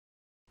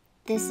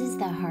This is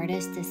the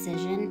hardest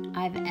decision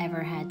I've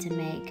ever had to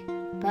make,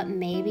 but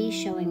maybe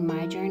showing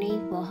my journey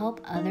will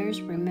help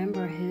others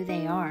remember who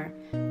they are.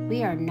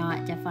 We are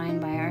not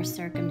defined by our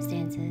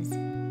circumstances.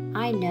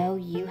 I know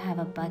you have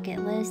a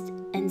bucket list,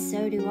 and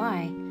so do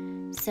I.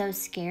 So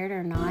scared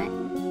or not,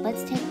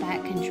 let's take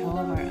back control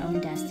of our own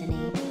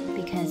destiny,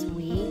 because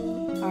we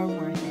are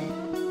worth it.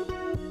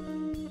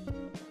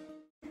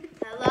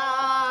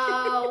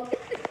 Hello?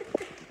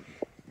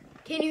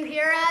 Can you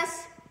hear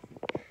us?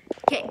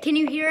 Can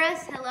you hear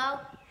us? Hello?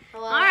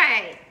 Hello? All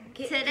right.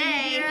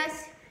 Today,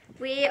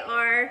 we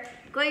are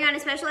going on a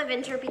special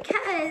adventure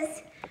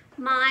because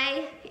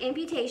my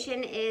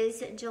amputation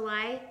is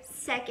July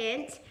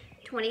 2nd,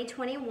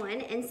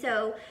 2021. And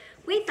so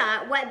we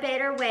thought, what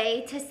better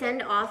way to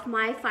send off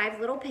my 5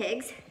 little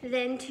pigs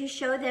than to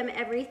show them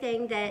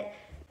everything that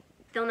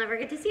they'll never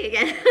get to see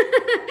again.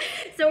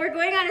 So we're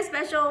going on a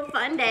special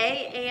fun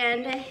day,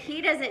 and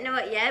he doesn't know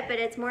it yet, but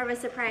it's more of a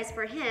surprise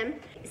for him.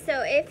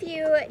 So if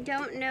you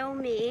don't know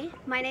me,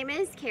 my name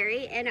is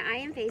Carrie, and I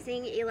am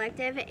facing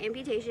elective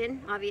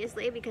amputation,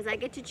 obviously, because I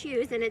get to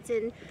choose, and it's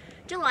in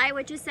July,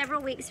 which is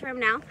several weeks from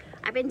now.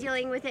 I've been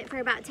dealing with it for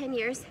about 10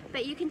 years,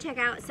 but you can check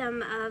out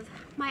some of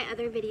my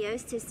other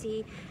videos to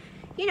see,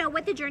 you know,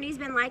 what the journey's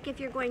been like if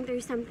you're going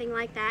through something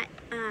like that.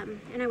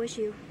 And I wish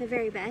you the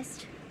very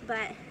best,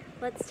 but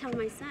let's tell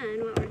my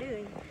son what we're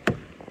doing.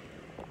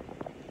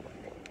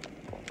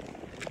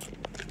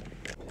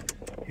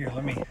 Here,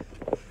 let me.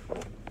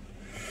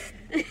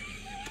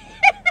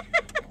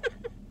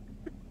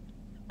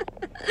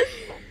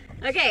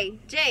 Okay,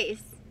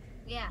 Jace.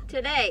 Yeah.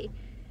 Today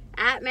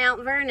at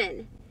Mount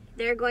Vernon,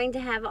 they're going to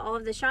have all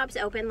of the shops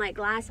open, like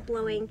glass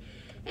blowing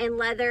and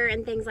leather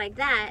and things like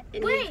that.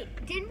 And wait,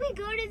 didn't we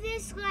go to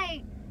this,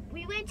 like,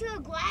 we went to a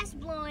glass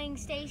blowing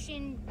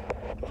station,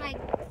 like,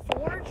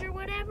 Forge or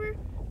whatever,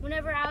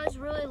 whenever I was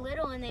really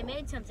little, and they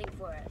made something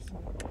for us.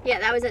 Yeah,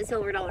 that was at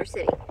Silver Dollar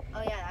City.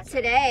 Oh yeah, that's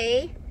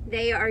Today,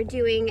 they are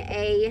doing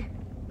a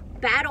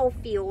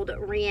battlefield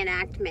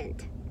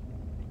reenactment.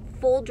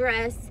 Full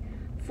dress,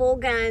 full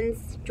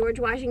guns. George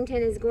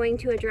Washington is going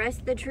to address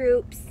the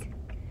troops.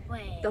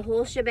 Wait. The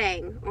whole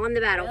shebang on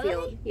the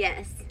battlefield. Really?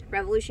 Yes,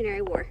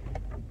 Revolutionary War.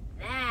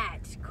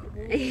 That's cool.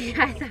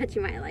 Yeah, I thought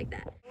you might like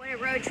that. Would a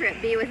road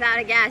trip be without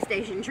a gas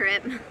station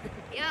trip?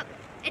 Yep,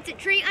 it's a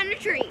treat on a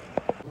treat.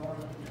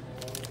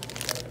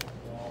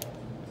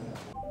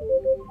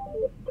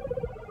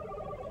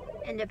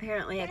 And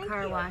apparently a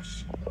car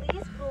wash.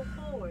 Please go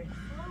forward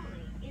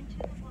slowly into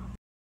the wall.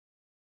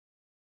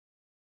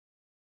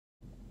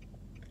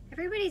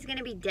 Everybody's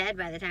gonna be dead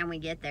by the time we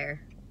get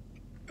there.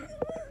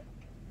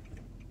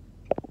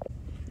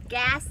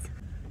 Gas?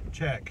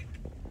 Check.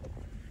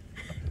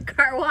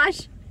 Car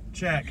wash?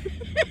 Check.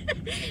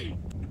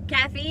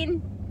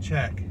 Caffeine?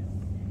 Check.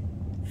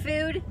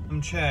 Food?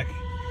 Check.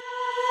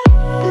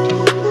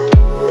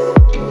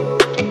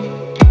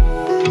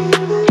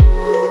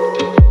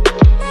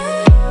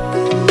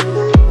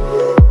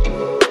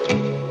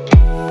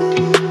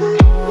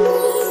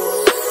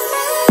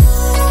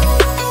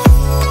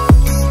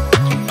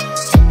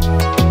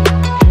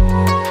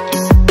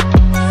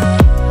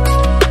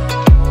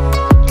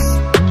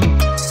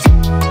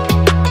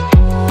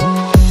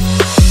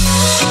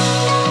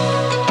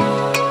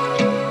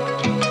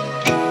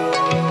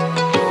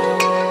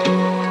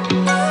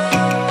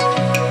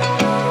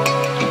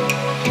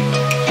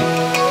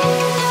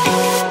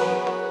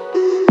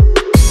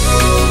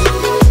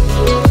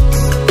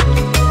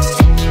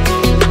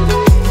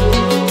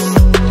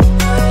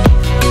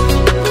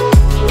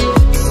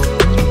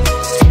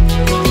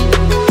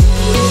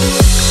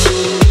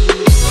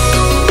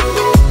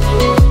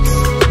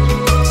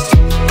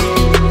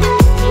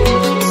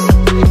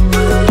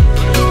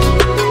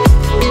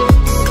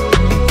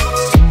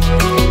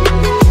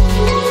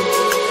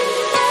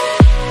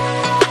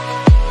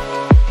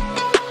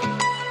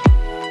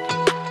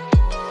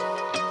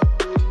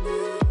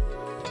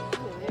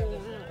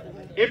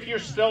 If you're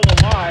still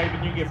alive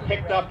and you get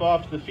picked up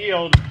off the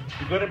field,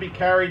 you're going to be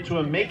carried to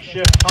a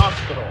makeshift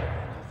hospital.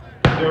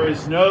 There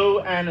is no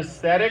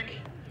anesthetic.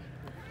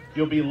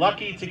 You'll be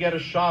lucky to get a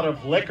shot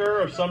of liquor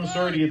of some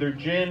sort, either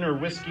gin or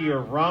whiskey or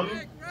rum.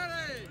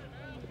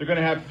 They're going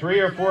to have 3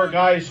 or 4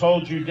 guys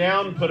hold you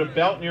down, put a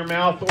belt in your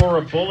mouth or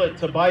a bullet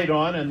to bite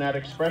on, and that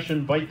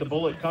expression, bite the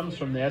bullet, comes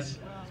from this.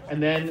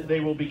 And then they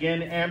will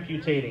begin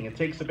amputating. It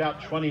takes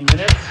about 20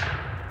 minutes.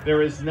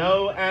 There is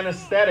no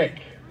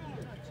anesthetic.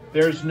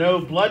 There's no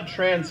blood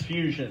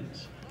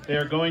transfusions.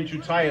 They're going to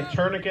tie a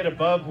tourniquet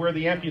above where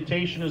the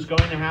amputation is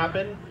going to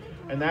happen,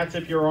 and that's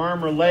if your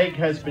arm or leg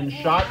has been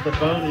shot, the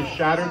bone is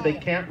shattered, they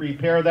can't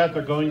repair that,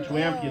 they're going to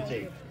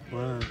amputate.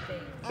 Wow.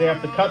 They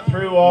have to cut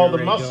through all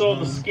the muscle,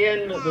 the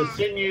skin, the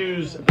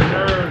sinews, the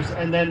nerves,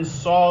 and then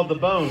saw the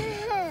bones.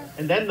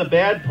 And then the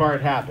bad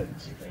part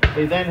happens.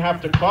 They then have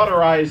to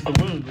cauterize the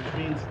wound, which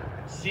means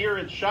sear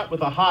it shut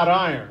with a hot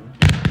iron.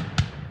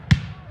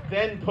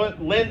 Then put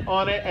lint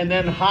on it, and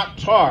then hot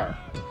tar.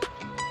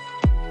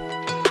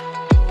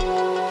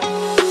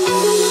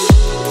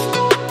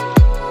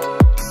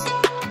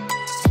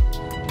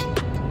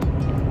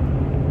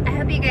 I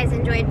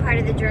enjoyed part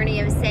of the journey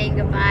of saying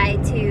goodbye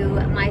to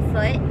my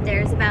foot.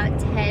 There's about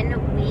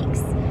 10 weeks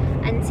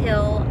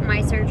until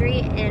my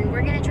surgery, and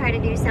we're gonna try to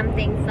do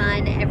something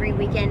fun every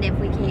weekend if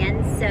we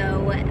can,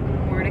 so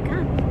more to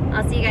come.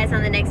 I'll see you guys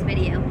on the next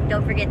video.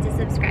 Don't forget to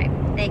subscribe.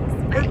 Thanks.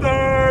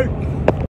 Bye.